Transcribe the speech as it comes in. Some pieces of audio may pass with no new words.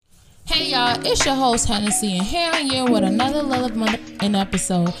y'all, it's your host Hennessy, and here I am with another an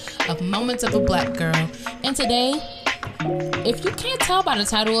episode of Moments of a Black Girl. And today, if you can't tell by the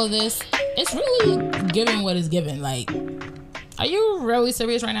title of this, it's really giving what it's given. Like, are you really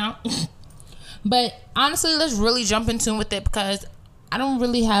serious right now? But honestly, let's really jump into with it because I don't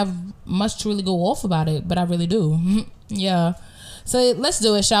really have much to really go off about it, but I really do. Yeah. So let's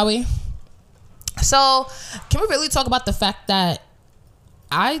do it, shall we? So, can we really talk about the fact that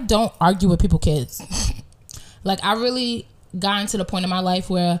I don't argue with people's kids? Like, I really got into the point in my life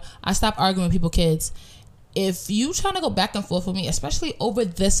where I stopped arguing with people's kids. If you trying to go back and forth with me, especially over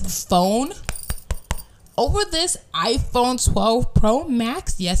this phone, over this iPhone 12 Pro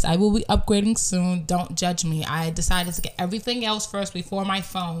Max, yes, I will be upgrading soon. Don't judge me. I decided to get everything else first before my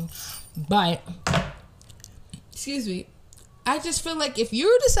phone. But, excuse me, I just feel like if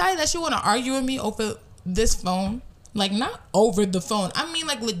you decide that you want to argue with me over this phone, like not over the phone, I mean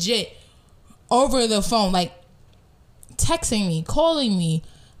like legit over the phone, like texting me, calling me,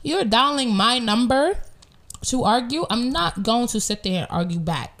 you're dialing my number to argue, I'm not going to sit there and argue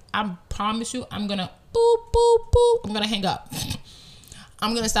back. I promise you, I'm gonna boop, boop, boop. I'm gonna hang up.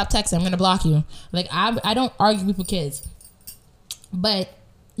 I'm gonna stop texting. I'm gonna block you. Like, I don't argue with kids. But,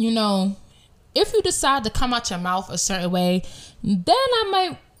 you know, if you decide to come out your mouth a certain way, then I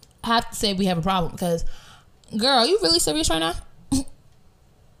might have to say we have a problem. Because, girl, are you really serious right now?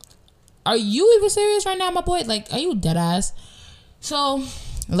 Are you even serious right now, my boy? Like, are you dead ass? So,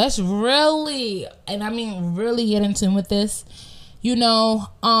 let's really, and I mean really get into with this. You know,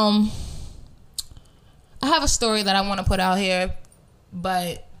 I have a story that I want to put out here,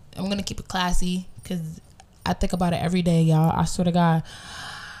 but I'm going to keep it classy because I think about it every day, y'all. I swear to God.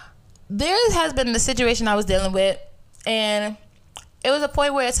 There has been the situation I was dealing with, and it was a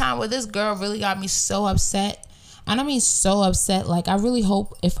point where a time where this girl really got me so upset. And I mean so upset. Like, I really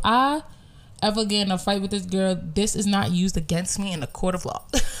hope if I ever get in a fight with this girl, this is not used against me in the court of law.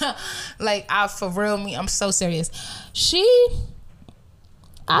 Like, for real, I'm so serious.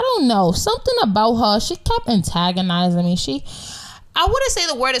 I don't know, something about her, she kept antagonizing me. I wouldn't say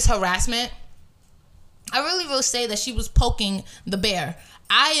the word is harassment. I really will say that she was poking the bear.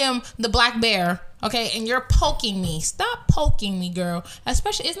 I am the black bear, okay, and you're poking me. Stop poking me, girl.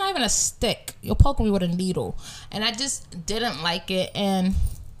 Especially, it's not even a stick. You're poking me with a needle. And I just didn't like it. And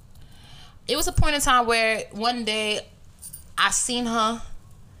it was a point in time where one day I seen her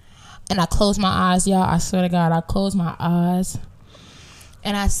and I closed my eyes, y'all. I swear to God, I closed my eyes.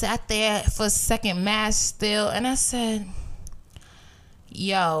 And I sat there for a second, mad still, and I said,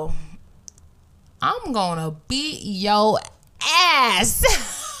 yo, I'm gonna beat your ass.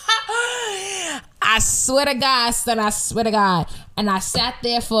 I swear to God, son, I swear to God. And I sat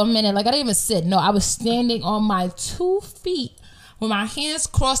there for a minute. Like, I didn't even sit. No, I was standing on my 2 feet with my hands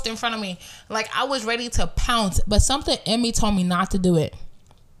crossed in front of me. Like, I was ready to pounce, but something in me told me not to do it.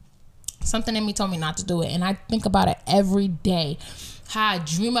 Something in me told me not to do it. And I think about it every day. How I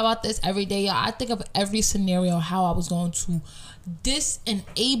dream about this every day. I think of every scenario, how I was going to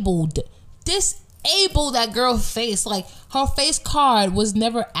disable that girl's face. Like, her face card was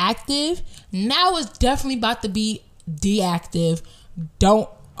never active. Now it's definitely about to be deactive. Don't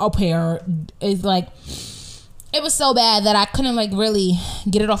appear. It's like, it was so bad that I couldn't like really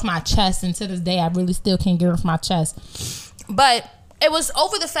get it off my chest. And to this day, I really still can't get it off my chest. But it was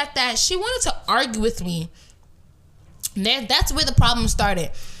over the fact that she wanted to argue with me. That's where the problem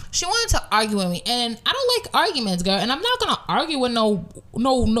started. She wanted to argue with me, and I don't like arguments, girl. And I'm not gonna argue with no.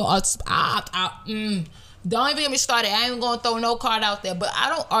 Don't even get me started. I ain't gonna throw no card out there, but I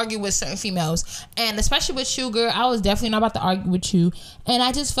don't argue with certain females, and especially with you, girl. I was definitely not about to argue with you, and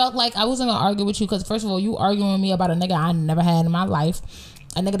I just felt like I wasn't gonna argue with you because, first of all, you arguing with me about a nigga I never had in my life,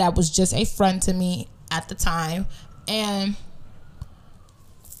 a nigga that was just a friend to me at the time, and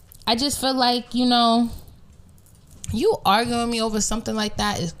I just feel like, you know, you arguing with me over something like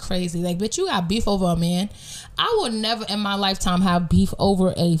that is crazy. Like, bitch, you got beef over a man. I would never in my lifetime have beef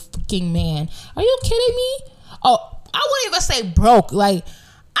over a fucking man. Are you kidding me? Oh, I wouldn't even say broke. Like,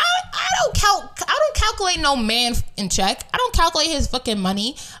 I don't calculate no man in check. I don't calculate his fucking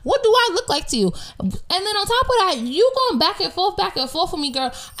money. What do I look like to you? And then on top of that, you going back and forth with me, girl.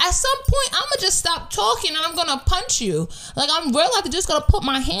 At some point, I'm gonna just stop talking and I'm gonna punch you. Like, I'm real like just gonna put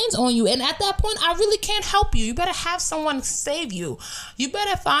my hands on you. And at that point, I really can't help you. You better have someone save you. You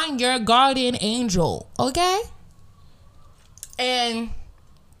better find your guardian angel, okay? And,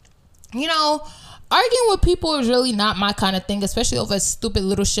 you know, arguing with people is really not my kind of thing, especially over stupid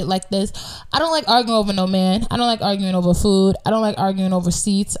little shit like this. I don't like arguing over no man. I don't like arguing over food. I don't like arguing over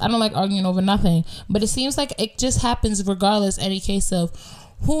seats. I don't like arguing over nothing. But it seems like it just happens regardless, any case of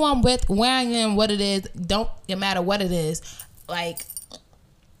who I'm with, where I am, what it is, don't it matter what it is. Like,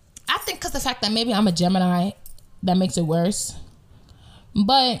 I think because the fact that maybe I'm a Gemini, that makes it worse.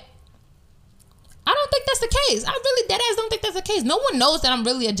 But I don't think that's the case. I really deadass don't think that's the case. No one knows that I'm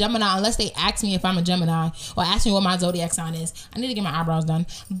really a Gemini unless they ask me if I'm a Gemini or ask me what my zodiac sign is. I need to get my eyebrows done.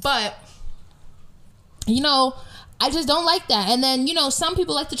 But, you know, I just don't like that. And then, you know, some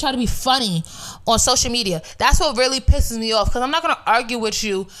people like to try to be funny on social media. That's what really pisses me off, because I'm not going to argue with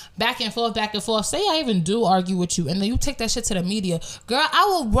you back and forth, back and forth. Say I even do argue with you, and then you take that shit to the media. Girl, I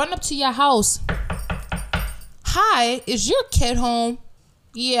will run up to your house. Hi, is your kid home?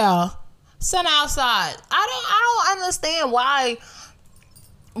 Yeah. Son outside. I don't understand why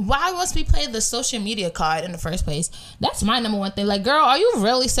must we play the social media card in the first place? That's my number one thing. Like, girl, are you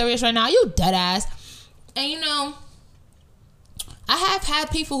really serious right now? Are you dead ass? And you know, I have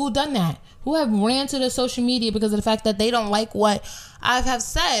had people who done that, who have ran to the social media because of the fact that they don't like what I have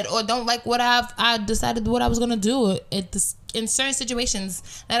said or don't like what I decided what I was gonna do in certain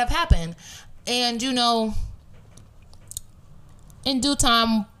situations that have happened. And you know, in due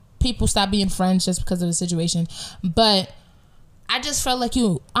time, people stop being friends just because of the situation. But I just felt like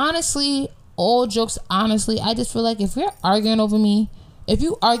honestly, all jokes honestly, I just feel like if you're arguing over me, if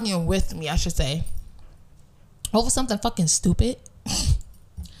you arguing with me, I should say, over something fucking stupid,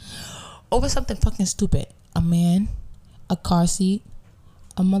 a man, a car seat,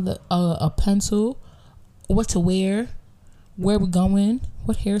 a pencil, what to wear, where we going,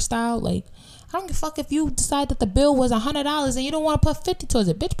 what hairstyle, like, I don't give a fuck if you decide that the bill was $100 and you don't want to put 50 towards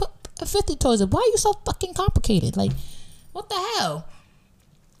it. Bitch, put 50 towards it. Why are you so fucking complicated? Like, what the hell?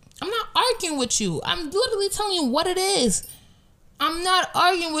 I'm not arguing with you. I'm literally telling you what it is. I'm not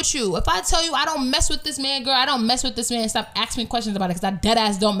arguing with you. If I tell you I don't mess with this man, girl, I don't mess with this man, stop asking me questions about it, because I dead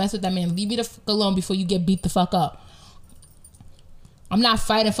ass don't mess with that man. Leave me the fuck alone before you get beat the fuck up. I'm not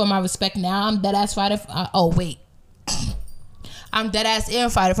fighting for my respect now. I'm dead ass fighting I'm dead ass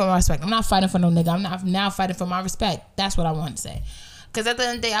and fighting for my respect. I'm not fighting for no nigga. I'm not now fighting for my respect. That's what I want to say. Because at the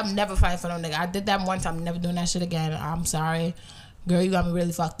end of the day, I'm never fighting for no nigga. I did that one time. I'm never doing that shit again. I'm sorry. Girl, you got me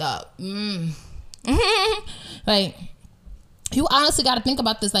really fucked up. Like, you honestly got to think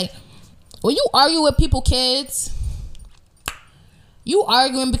about this. Like, when you argue with people, kids, you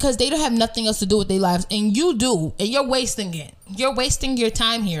arguing because they don't have nothing else to do with their lives. And you do. And you're wasting it. You're wasting your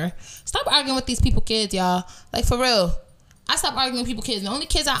time here. Stop arguing with these people, kids, y'all. Like, for real. I stopped arguing with people, kids. The only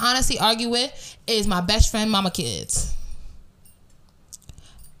kids I honestly argue with is my best friend, mama kids.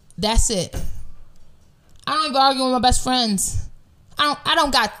 That's it. I don't even argue with my best friends. I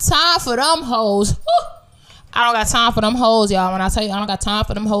don't got time for them hoes. Woo! I don't got time for them hoes, y'all. When I tell you I don't got time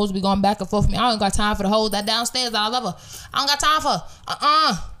for them hoes be going back and forth with me, I don't got time for the hoes that downstairs that I love her. I don't got time for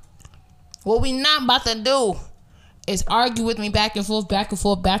What we not about to do is argue with me back and forth, back and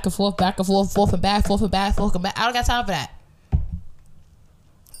forth, back and forth, back and forth, forth and back, forth and back, forth and back. I don't got time for that.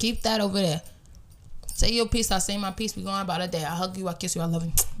 Keep that over there. Say your piece, I say my piece. We going about a day. I hug you, I kiss you, I love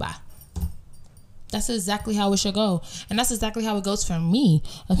you. Bye. That's exactly how it should go. And that's exactly how it goes for me.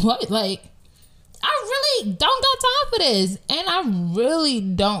 Like, I really don't got time for this. And I really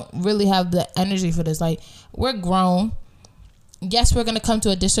don't really have the energy for this. Like, we're grown. Yes, we're going to come to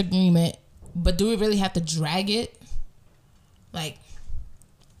a disagreement. But do we really have to drag it? Like,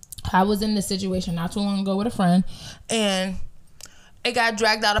 I was in this situation not too long ago with a friend. And it got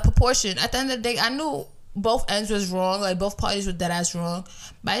dragged out of proportion. At the end of the day, I knew both ends was wrong. Like, both parties were dead ass wrong.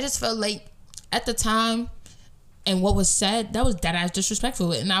 But I just felt like at the time and what was said, that was dead ass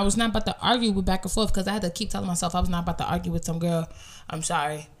disrespectful. And I was not about to argue with back and forth, because I had to keep telling myself I was not about to argue with some girl. I'm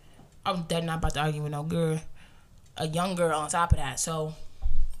sorry. I'm dead not about to argue with no girl. A young girl on top of that. So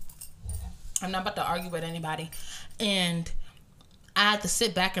I'm not about to argue with anybody. And I had to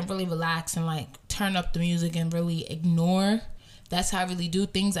sit back and really relax and like turn up the music and really ignore. That's how I really do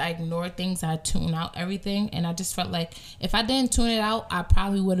things. I ignore things. I tune out everything. And I just felt like if I didn't tune it out, I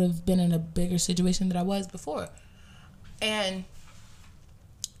probably would have been in a bigger situation than I was before. And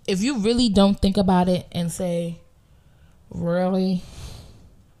if you really don't think about it and say, really?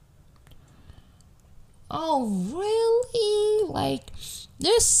 Oh, really? Like,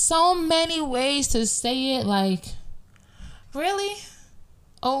 there's so many ways to say it. Like, really?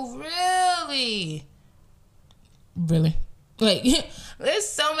 Oh, really? Really? Like, there's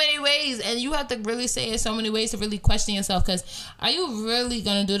so many ways, and you have to really say it so many ways to really question yourself, because are you really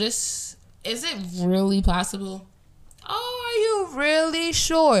gonna do this? Is it really possible? Oh, are you really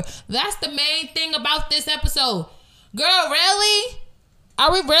sure? That's the main thing about this episode. Girl, really?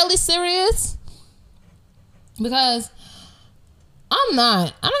 Are we really serious? Because I'm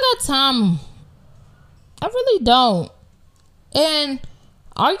not. I don't got time. I really don't. And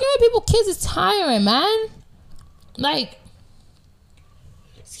Arguing with people, kids is tiring, man. Like,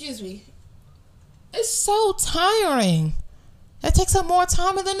 excuse me. It's so tiring. It takes up more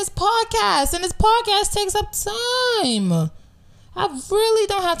time than this podcast. And this podcast takes up time. I really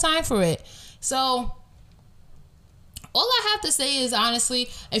don't have time for it. So, all I have to say is, honestly,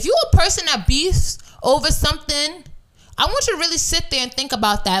 if you're a person that beefs over something, I want you to really sit there and think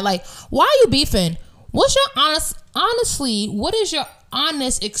about that. Like, why are you beefing? What's your honestly, what is your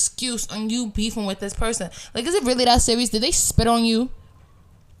honest excuse on you beefing with this person? Like, is it really that serious? Did they spit on you?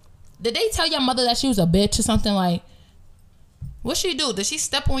 Did they tell your mother that she was a bitch or something? Like, what she do? Did she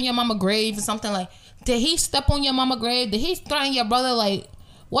step on your mama grave or something? Like, did he step on your mama grave? Did he threaten your brother? Like,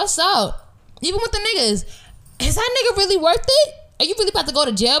 what's up? Even with the niggas, is that nigga really worth it? Are you really about to go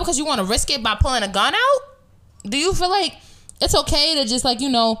to jail because you want to risk it by pulling a gun out? Do you feel like it's okay to just, like, you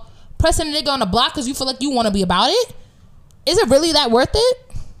know, pressing a nigga on the block because you feel like you want to be about it? Is it really that worth it?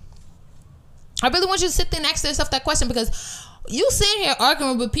 I really want you to sit there and ask yourself that question, because you sitting here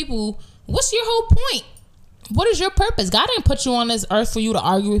arguing with people. What's your whole point? What is your purpose? God didn't put you on this earth for you to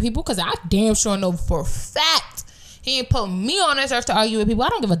argue with people, because I damn sure know for a fact He ain't put me on this earth to argue with people. I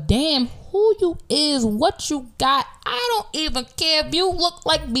don't give a damn who you is, what you got. I don't even care if you look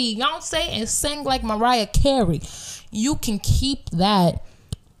like Beyonce and sing like Mariah Carey. You can keep that.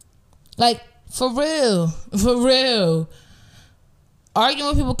 Like, for real. For real. Arguing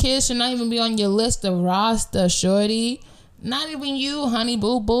with people, kids should not even be on your list of roster, shorty. Not even you, honey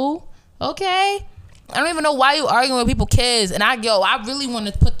boo boo. Okay? I don't even know why you arguing with people, kids. And I really want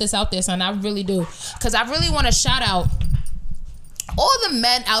to put this out there, son. I really do. Because I really want to shout out all the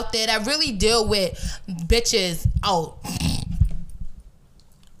men out there that really deal with bitches. Oh,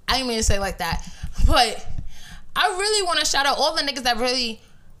 I didn't mean to say like that. But I really want to shout out all the niggas that really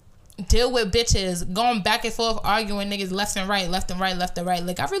deal with bitches, going back and forth, arguing niggas left and right, left and right, left and right.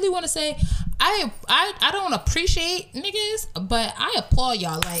 Like, I really want to say, I don't appreciate niggas, but I applaud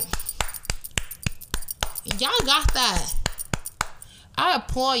y'all. Like, y'all got that. I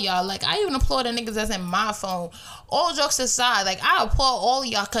applaud y'all. Like, I even applaud the niggas that's in my phone. All jokes aside, like, I applaud all of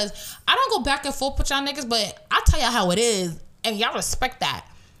y'all, because I don't go back and forth with y'all niggas, but I tell y'all how it is, and y'all respect that.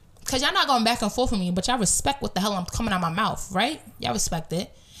 Because y'all not going back and forth with me, but y'all respect what the hell I'm coming out my mouth, right? Y'all respect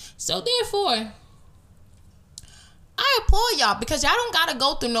it. So, therefore, I applaud y'all, because y'all don't gotta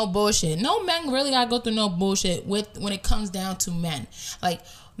go through no bullshit. No men really gotta go through no bullshit when it comes down to men. Like,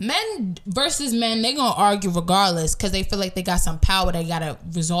 men versus men, they gonna argue regardless, because they feel like they got some power they gotta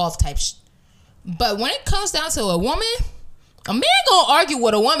resolve type shit. But when it comes down to a woman, a man gonna argue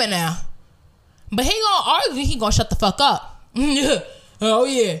with a woman now. But he gonna argue, he gonna shut the fuck up. Oh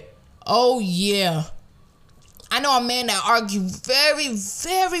yeah. Oh yeah. I know a man that argue very,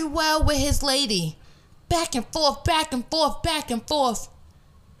 very well with his lady. Back and forth, back and forth, back and forth.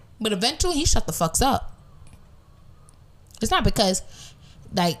 But eventually he shut the fucks up. It's not because,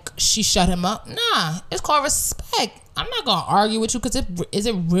 like, she shut him up. Nah, it's called respect. I'm not gonna argue with you, because is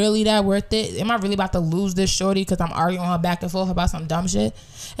it really that worth it? Am I really about to lose this shorty because I'm arguing her back and forth about some dumb shit?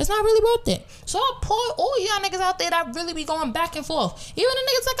 It's not really worth it. So I applaud all y'all niggas out there that really be going back and forth. Even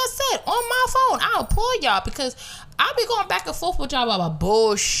the niggas, like I said, on my phone. I applaud y'all, because I be going back and forth with y'all about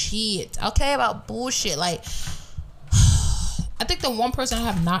bullshit. Okay, about bullshit. Like, I think the one person I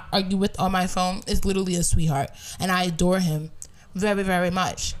have not argued with on my phone is literally a sweetheart, and I adore him very, very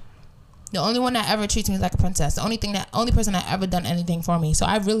much. The only one that ever treats me like a princess. The only person that ever done anything for me. So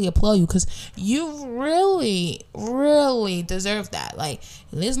I really applaud you, because you really, really deserve that. Like,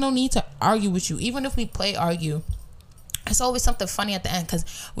 there's no need to argue with you. Even if we play argue, it's always something funny at the end, because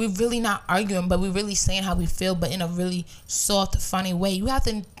we're really not arguing, but we're really saying how we feel, but in a really soft, funny way. You have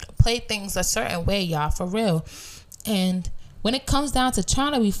to play things a certain way, y'all, for real. And when it comes down to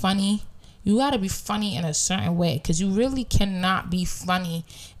trying to be funny, you gotta be funny in a certain way, because you really cannot be funny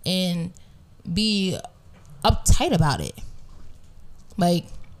and be uptight about it. Like,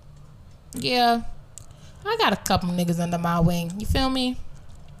 yeah, I got a couple niggas under my wing, you feel me?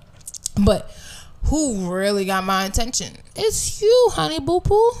 But who really got my attention? It's you, honey boo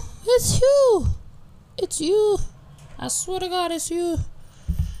boo. It's you. It's you. I swear to God, it's you.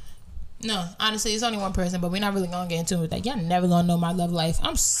 No, honestly, it's only one person, but we're not really gonna get into it. Like, y'all never gonna know my love life.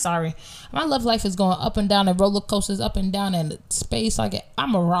 I'm sorry. My love life is going up and down, and roller coasters up and down in space. Like,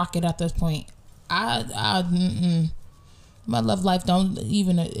 I'm a rocket at this point. My love life don't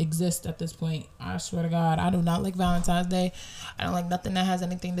even exist at this point. I swear to God, I do not like Valentine's Day. I don't like nothing that has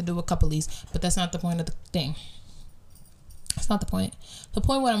anything to do with couplies. But that's not the point of the thing. That's not the point. The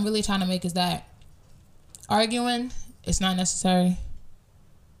point what I'm really trying to make is that arguing is not necessary.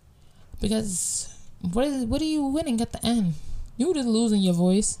 Because what are you winning at the end? You just losing your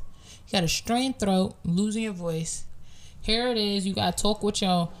voice. You got a strained throat, losing your voice. Here it is. You got to talk with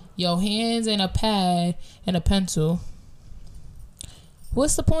your hands and a pad and a pencil.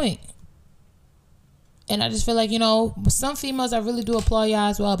 What's the point? And I just feel like, some females, I really do applaud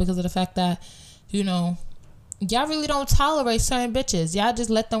y'all as well because of the fact that, y'all really don't tolerate certain bitches. Y'all just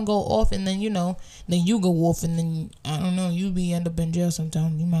let them go off and then, then you go off and then, I don't know, you end up in jail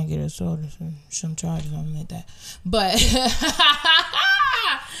sometimes. You might get assaulted or some charge or something like that. But,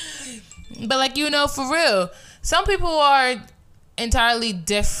 for real, some people are entirely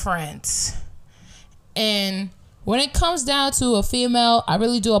different. And when it comes down to a female, I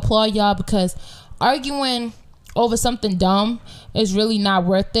really do applaud y'all because arguing over something dumb is really not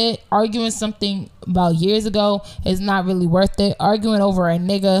worth it. Arguing something about years ago is not really worth it. Arguing over a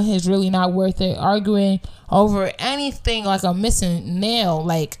nigga is really not worth it. Arguing over anything like a missing nail,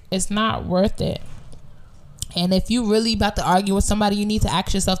 like, it's not worth it. And if you really about to argue with somebody, you need to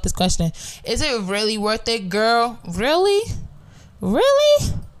ask yourself this question. Is it really worth it, girl? Really?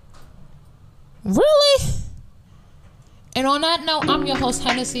 Really? Really? And on that note, I'm your host,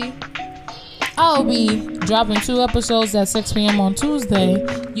 Hennessy. I'll be dropping 2 episodes at 6 p.m. on Tuesday.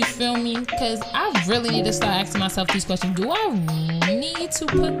 You feel me? Because I really need to start asking myself these questions. Do I need to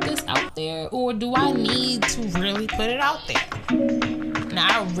put this out there? Or do I need to really put it out there?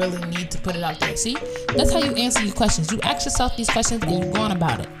 Now, I really need to put it out there. See? That's how you answer your questions. You ask yourself these questions and you go on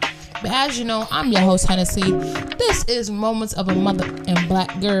about it. But as you know, I'm your host, Hennessy. This is Moments of a Mother and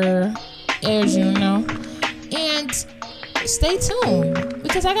Black Girl. As you know. And stay tuned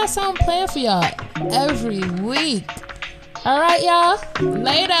because I got something planned for y'all every week. All right, y'all.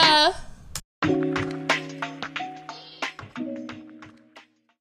 Later.